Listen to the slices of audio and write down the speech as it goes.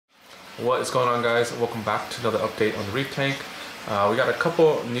What is going on, guys? Welcome back to another update on the reef tank. We got a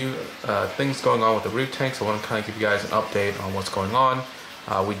couple new things going on with the reef tank, so I want to kind of give you guys an update on what's going on.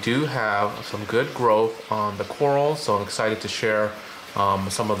 We do have some good growth on the corals, so I'm excited to share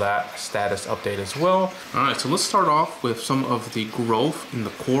some of that status update as well. All right, so let's start off with some of the growth in the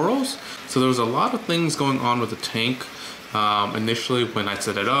corals. So there's a lot of things going on with the tank. Initially, when I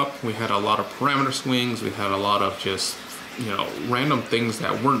set it up, we had a lot of parameter swings. We had a lot of just, random things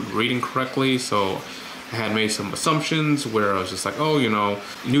that weren't reading correctly. So I had made some assumptions where I was just like, oh,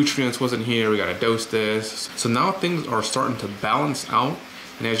 nutrients wasn't here. We got to dose this. So now things are starting to balance out.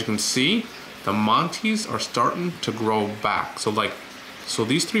 And as you can see, the Montes are starting to grow back. So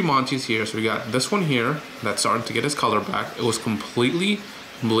these three Montes here, so we got this one here that's starting to get his color back. It was completely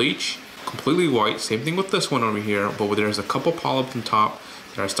bleach, completely white. Same thing with this one over here, but there's a couple polyps on top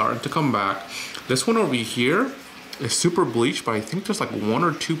that are starting to come back. This one over here is super bleached, but I think there's like 1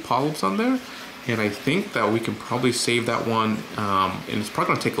 or 2 polyps on there. And I think that we can probably save that one, and it's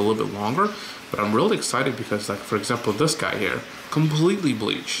probably gonna take a little bit longer, but I'm really excited because, like, for example, this guy here, completely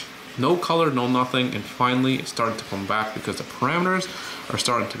bleached. No color, no nothing, and finally it's starting to come back because the parameters are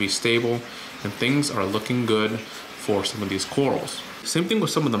starting to be stable and things are looking good for some of these corals. Same thing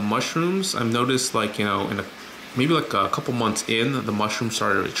with some of the mushrooms. I've noticed, like, maybe like a couple months in, the mushrooms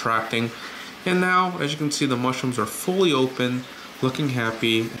started retracting, and now, as you can see, the mushrooms are fully open, looking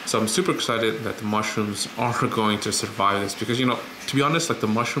happy. So I'm super excited that the mushrooms are going to survive this because, to be honest, like, the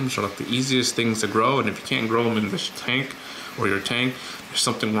mushrooms are like the easiest things to grow, and if you can't grow them in this tank or your tank, there's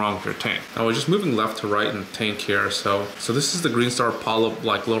something wrong with your tank. Now we're just moving left to right in the tank here. So this is the green star polyp,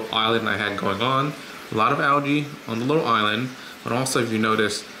 like, little island I had going on. A lot of algae on the little island, but also, if you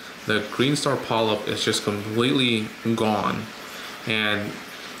notice, the green star polyp is just completely gone. And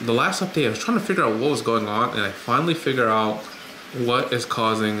the last update, I was trying to figure out what was going on, and I finally figured out what is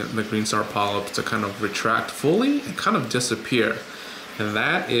causing the green star polyps to kind of retract fully and kind of disappear. And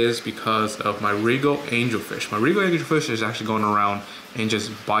that is because of my Regal angelfish. My Regal angelfish is actually going around and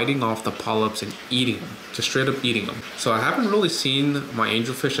just biting off the polyps and eating them, just straight up eating them. So I haven't really seen my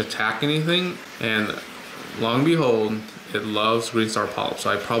angelfish attack anything, and long and behold, it loves green star polyps. So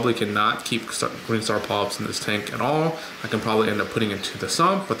I probably cannot keep green star polyps in this tank at all. I can probably end up putting it to the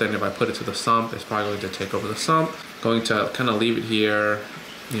sump, but then if I put it to the sump, it's probably going to take over the sump. Going to kind of leave it here.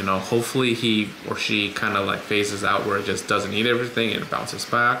 Hopefully he or she kind of like phases out where it just doesn't eat everything and it bounces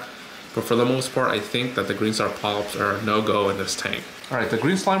back. But for the most part, I think that the green star polyps are no-go in this tank. All right, the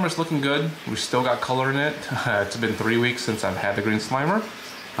green slimer is looking good. We still got color in it. It's been 3 weeks since I've had the green slimer.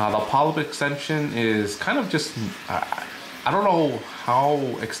 The polyp extension is kind of just, I don't know how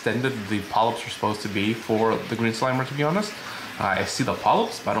extended the polyps are supposed to be for the green slimer, to be honest. I see the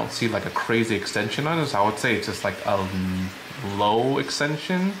polyps, but I don't see like a crazy extension on it. So I would say it's just like a low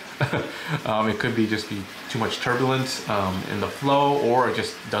extension. It could be too much turbulence in the flow, or it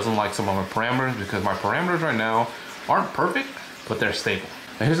just doesn't like some of my parameters, because my parameters right now aren't perfect, but they're stable.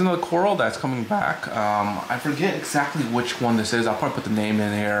 Now here's another coral that's coming back. I forget exactly which one this is. I'll probably put the name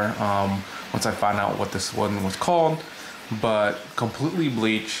in here once I find out what this one was called, but completely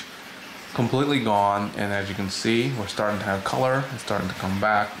bleached, completely gone. And as you can see, we're starting to have color. It's starting to come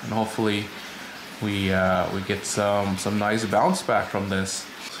back, and hopefully we get some nice bounce back from this.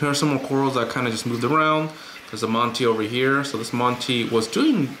 Here are some more corals that kind of just moved around. There's a Monte over here. So this Monte was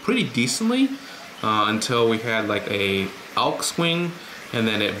doing pretty decently until we had like a algae swing, and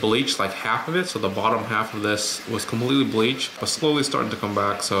then it bleached like half of it. So the bottom half of this was completely bleached, but slowly starting to come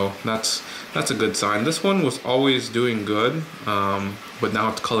back. So that's a good sign. This one was always doing good, but now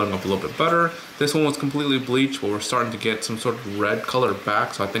it's coloring up a little bit better. This one was completely bleached, but we're starting to get some sort of red color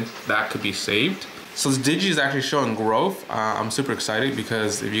back. So I think that could be saved. So this Digi is actually showing growth. I'm super excited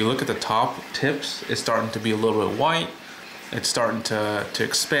because if you look at the top tips, it's starting to be a little bit white. It's starting to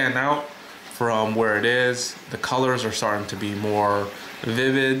expand out from where it is. The colors are starting to be more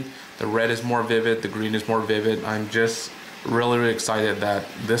vivid. The red is more vivid. The green is more vivid. I'm just really excited that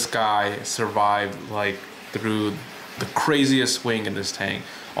this guy survived like through the craziest swing in this tank.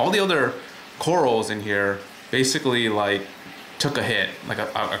 All the other corals in here basically like took a hit, like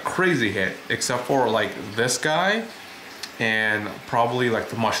a crazy hit, except for like this guy and probably like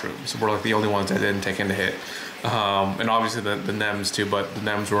the mushrooms were like the only ones that didn't take any hit. And obviously the nems too, but the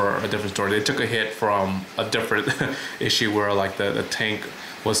nems were a different story. They took a hit from a different issue where like the tank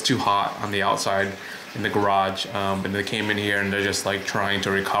was too hot on the outside in the garage, and they came in here and they're just like trying to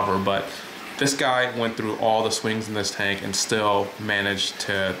recover. But this guy went through all the swings in this tank and still managed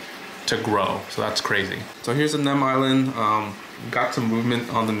to grow, so that's crazy. So here's the nem island. Got some movement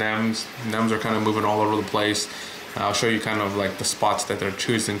on the nems. Nems are kind of moving all over the place. I'll show you kind of like the spots that they're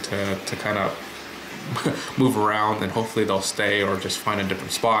choosing to kind of move around, and hopefully they'll stay or just find a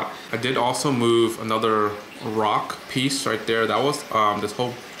different spot. I did also move another rock piece right there. That was this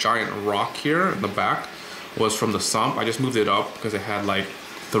whole giant rock here in the back was from the sump. I just moved it up because it had like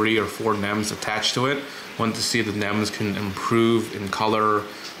 3 or 4 nems attached to it. Wanted to see the nems can improve in color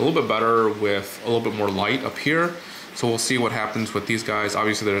a little bit better with a little bit more light up here. So we'll see what happens with these guys.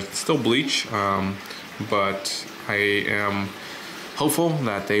 Obviously there's still bleach, but I am hopeful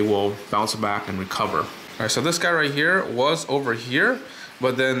that they will bounce back and recover. All right, so this guy right here was over here,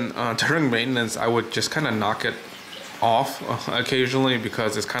 but then during maintenance I would just kind of knock it off occasionally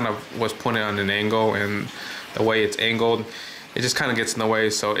because it's kind of was pointed on an angle, and the way it's angled, it just kind of gets in the way.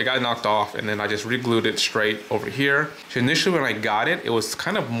 So it got knocked off, and then I just re-glued it straight over here. So initially when I got it, it was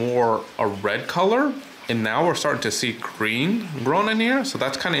kind of more a red color, and now we're starting to see green growing in here. So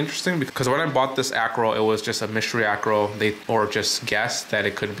that's kind of interesting, because when I bought this acro, it was just a mystery acro. Or just guessed that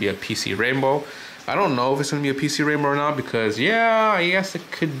it could be a PC rainbow. I don't know if it's gonna be a PC rainbow or not, because yeah, I guess it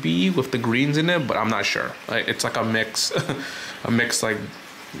could be with the greens in it, but I'm not sure. Like, it's like a mix, a mix like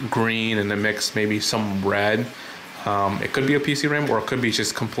green and a mix maybe some red. It could be a PC rainbow, or it could be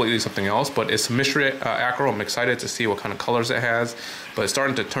just completely something else, but it's a mystery acro. I'm excited to see what kind of colors it has, but it's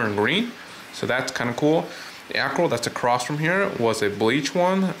starting to turn green, so that's kind of cool. The acro that's across from here was a bleach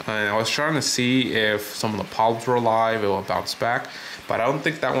one, and I was trying to see if some of the polyps were alive, it will bounce back, but I don't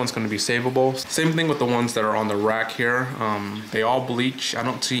think that one's going to be savable. Same thing with the ones that are on the rack here. They all bleach. I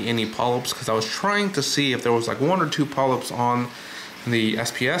don't see any polyps, because I was trying to see if there was like 1 or 2 polyps on the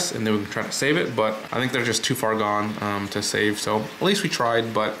SPS, and then we can try to save it, but I think they're just too far gone to save. So at least we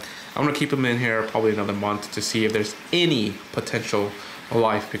tried, but I'm gonna keep them in here probably another month to see if there's any potential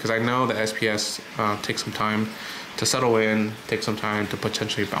life, because I know the SPS takes some time to settle in, takes some time to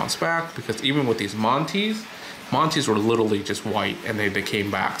potentially bounce back, because even with these Montes were literally just white, and they came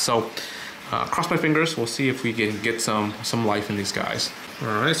back. So cross my fingers, we'll see if we can get some life in these guys. All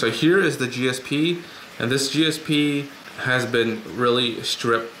right, so here is the GSP, and this GSP has been really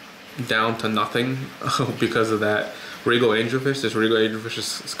stripped down to nothing because of that Regal angelfish. This Regal angelfish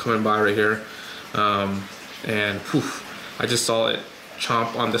is coming by right here, and poof, I just saw it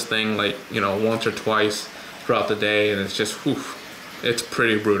chomp on this thing like, you know, once or twice throughout the day, and it's just, poof, it's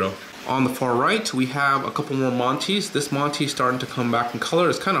pretty brutal. On the far right, we have a couple more Montes. This Monte is starting to come back in color.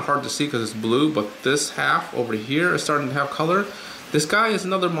 It's kind of hard to see because it's blue, but this half over here is starting to have color. This guy is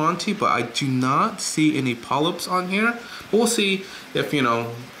another Monte, but I do not see any polyps on here. But we'll see if, you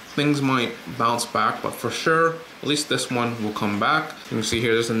know, things might bounce back, but for sure, at least this one will come back. You can see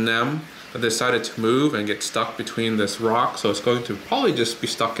here, there's a nem that decided to move and get stuck between this rock, so it's going to probably just be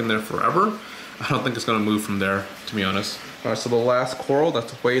stuck in there forever. I don't think it's gonna move from there, to be honest. All right, so the last coral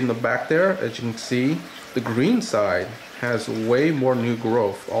that's way in the back there, as you can see, the green side has way more new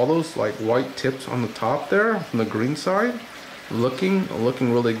growth. All those like white tips on the top there, from the green side, looking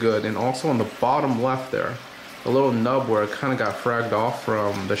really good. And also on the bottom left there, the little nub where it kind of got fragged off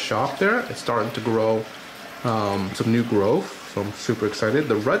from the shop there, it's starting to grow some new growth, so I'm super excited.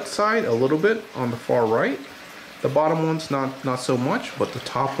 The red side a little bit on the far right, the bottom ones not so much, but the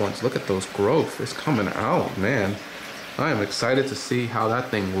top ones, look at those growth, it's coming out, man. I am excited to see how that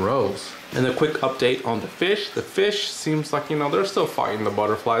thing grows. And a quick update on the fish. The fish seems like, you know, they're still fighting the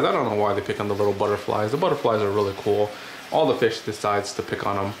butterflies. I don't know why they pick on the little butterflies. The butterflies are really cool. All the fish decides to pick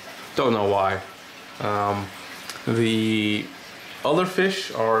on them. Don't know why. The other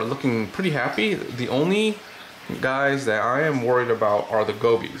fish are looking pretty happy. The only guys that I am worried about are the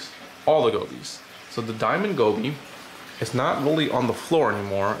gobies. All the gobies. So the diamond goby is not really on the floor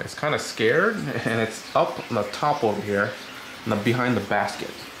anymore. It's kind of scared, and it's up on the top over here, behind the basket.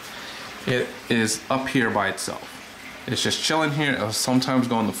 It is up here by itself. It's just chilling here. It'll sometimes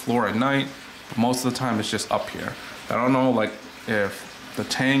go on the floor at night, but most of the time it's just up here. I don't know, like, if the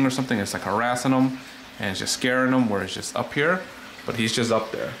tang or something is like harassing him and it's just scaring him, where it's just up here, but he's just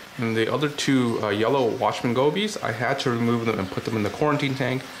up there. And the other two yellow watchman gobies, I had to remove them and put them in the quarantine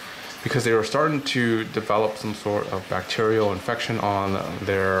tank because they were starting to develop some sort of bacterial infection on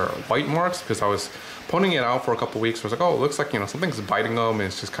their bite marks, because I was pointing it out for a couple weeks. I was like, oh, it looks like, you know, something's biting them, and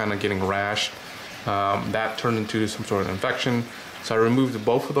it's just kind of getting rash. That turned into some sort of infection. So I removed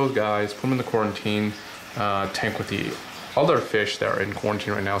both of those guys, put them in the quarantine tank with the other fish that are in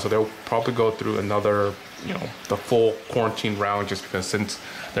quarantine right now. So they'll probably go through another, you know, the full quarantine round, just because since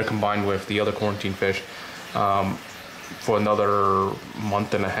they're combined with the other quarantine fish, for another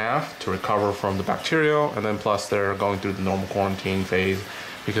month and a half to recover from the bacterial, and then plus they're going through the normal quarantine phase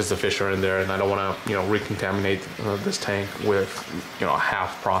because the fish are in there, and I don't want to, you know, recontaminate this tank with, you know, a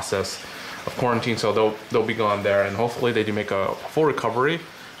half process of quarantine, so they'll be gone there, and hopefully they do make a full recovery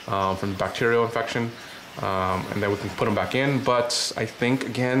from bacterial infection, and then we can put them back in. But I think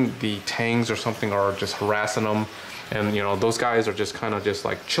again the tangs or something are just harassing them, and you know those guys are just kind of just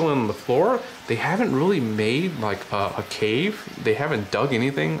like chilling on the floor. They haven't really made like a cave. They haven't dug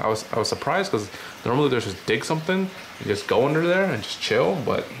anything. I was surprised because normally there's just dig something and just go under there and just chill,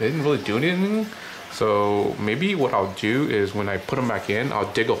 but they didn't really do anything. So maybe what I'll do is when I put them back in,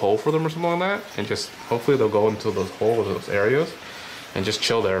 I'll dig a hole for them or something like that, and just hopefully they'll go into those holes, those areas, and just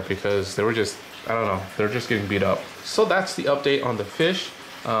chill there, because they were just, I don't know, they're just getting beat up. So that's the update on the fish.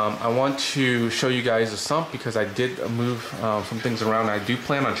 I want to show you guys the sump because I did move some things around. I do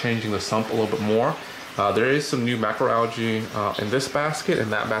plan on changing the sump a little bit more. There is some new macroalgae in this basket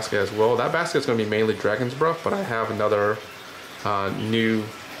and that basket as well. That basket is going to be mainly dragon's breath, but I have another new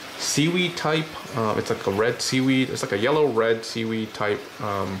seaweed type. It's like a red seaweed. It's like a yellow-red seaweed type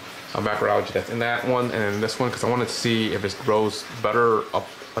macroalgae that's in that one and in this one, because I wanted to see if it grows better up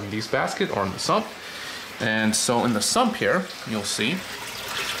on these baskets or in the sump. And so in the sump here, you'll see.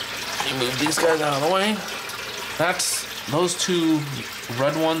 Let me move these guys out of the way. Those two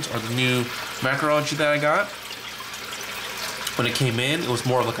red ones are the new macroalgae that I got. When it came in, it was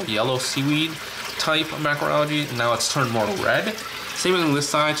more of like a yellow seaweed type of macroalgae, and now it's turned more red. Same on this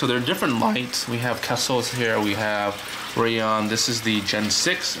side, so they're different lights. We have Kessels here, we have Rayon. This is the Gen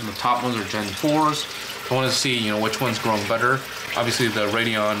 6, and the top ones are Gen 4s. I want to see, you know, which one's growing better. Obviously, the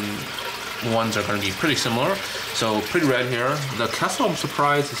Rayon ones are going to be pretty similar. So pretty red here. The Kessel, I'm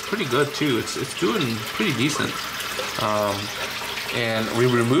surprised, is pretty good too. It's doing pretty decent. And we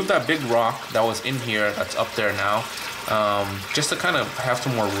removed that big rock that was in here that's up there now, just to kind of have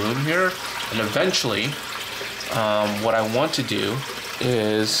some more room here. And eventually, what I want to do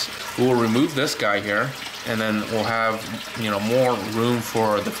is we'll remove this guy here, and then we'll have, you know, more room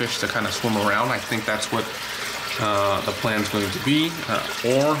for the fish to kind of swim around. I think that's what the plan's going to be,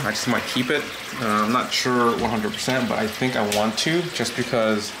 or I just might keep it. I'm not sure 100%, but I think I want to, just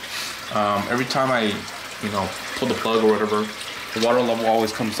because every time I, you know, pull the plug or whatever, the water level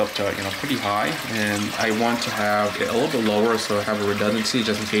always comes up to, you know, pretty high, and I want to have it a little bit lower so I have a redundancy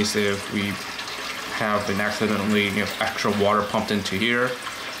just in case if we have an accidentally, you know, extra water pumped into here,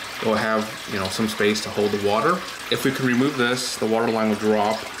 we'll have, you know, some space to hold the water. If we can remove this, the water line will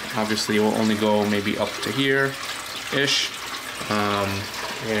drop. Obviously, it will only go maybe up to here-ish,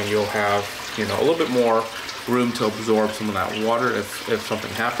 and you'll have, you know, a little bit more room to absorb some of that water if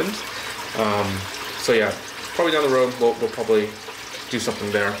something happens. So yeah, probably down the road we'll probably do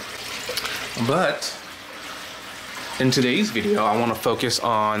something there. But in today's video, I want to focus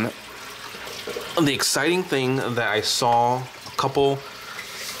on the exciting thing that I saw a couple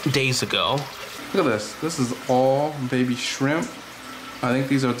days ago. Look at this. This is all baby shrimp. I think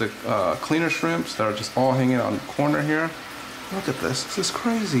these are the cleaner shrimps that are just all hanging on the corner here. Look at this. This is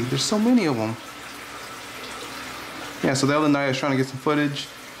crazy. There's so many of them. Yeah, so the other night I was trying to get some footage,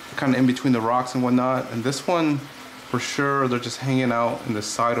 kind of in between the rocks and whatnot. And this one, for sure, they're just hanging out in the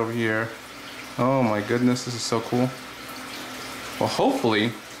side over here. Oh my goodness, this is so cool. Well,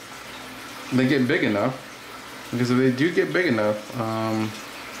 hopefully they get big enough, because if they do get big enough, I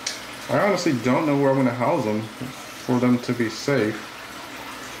honestly don't know where I'm going to house them for them to be safe.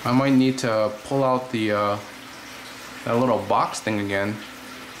 I might need to pull out the that little box thing again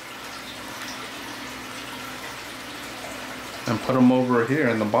and put them over here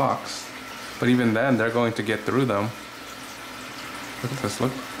in the box. But even then, they're going to get through them. Look at this,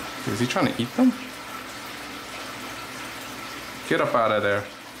 look. Is he trying to eat them? Get up out of there.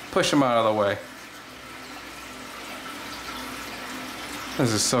 Push him out of the way.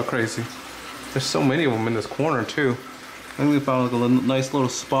 This is so crazy. There's so many of them in this corner too. I think we found like a nice little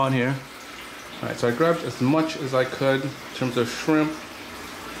spot here. Alright, so I grabbed as much as I could in terms of shrimp.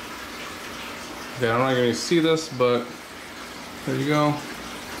 Okay, I'm not going to see this, but there you go.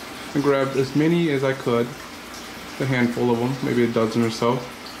 I grabbed as many as I could. A handful of them, maybe a dozen or so,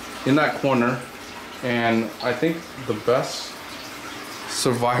 in that corner. And I think the best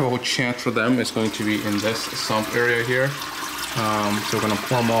survival chance for them is going to be in this sump area here. So we're going to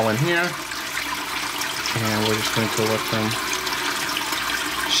pour them all in here, and we're just going to let them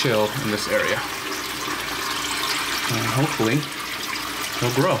chill in this area. And hopefully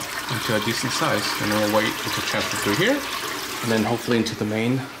they'll grow into a decent size, and then we'll wait to transfer through here, and then hopefully into the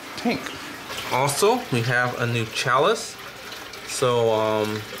main tank. Also, we have a new Chalice. So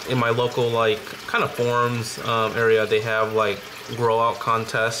in my local like kind of forums area, they have like grow out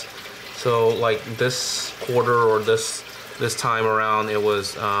contests. So like this quarter or this time around, it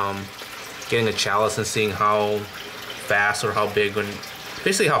was getting a Chalice and seeing how fast or how big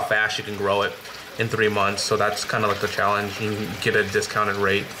basically how fast you can grow it in 3 months. So that's kind of like the challenge. You can get a discounted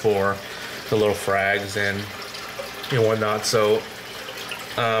rate for the little frags and whatnot. So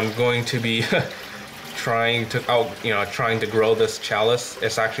I'm going to be trying to grow this chalice.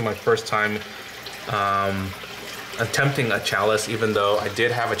 It's actually my first time attempting a chalice, even though I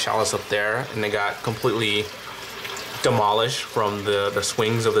did have a chalice up there and it got completely demolished from the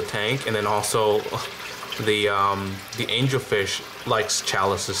swings of the tank. And then also the angelfish likes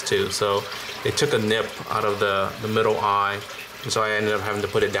chalices too, so they took a nip out of the middle eye, and so I ended up having to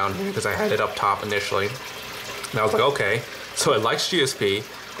put it down here because I had it up top initially. And I was like, okay, so it likes GSP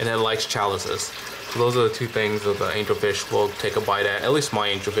and it likes chalices. So those are the two things that the angelfish will take a bite at least my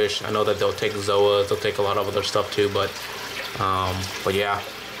angelfish. I know that they'll take zoas, they'll take a lot of other stuff too, but yeah.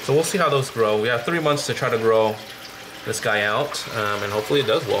 So we'll see how those grow. We have 3 months to try to grow this guy out, and hopefully it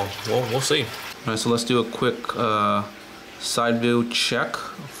does well. We'll see. All right, so let's do a quick side view check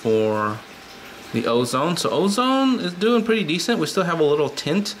for the ozone. So ozone is doing pretty decent. We still have a little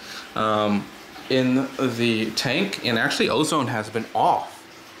tint in the tank, and actually ozone has been off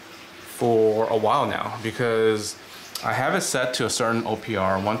for a while now because I have it set to a certain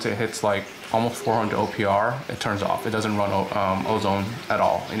OPR. Once it hits like almost 400 OPR, it turns off. It doesn't run ozone at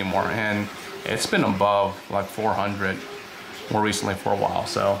all anymore, and it's been above like 400 more recently for a while.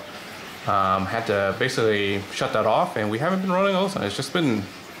 So had to basically shut that off, and we haven't been running ozone. It's just been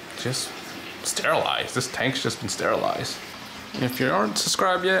sterilized. This tank's just been sterilized. If you aren't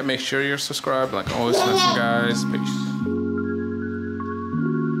subscribed yet, make sure you're subscribed. Like always, listen guys, peace.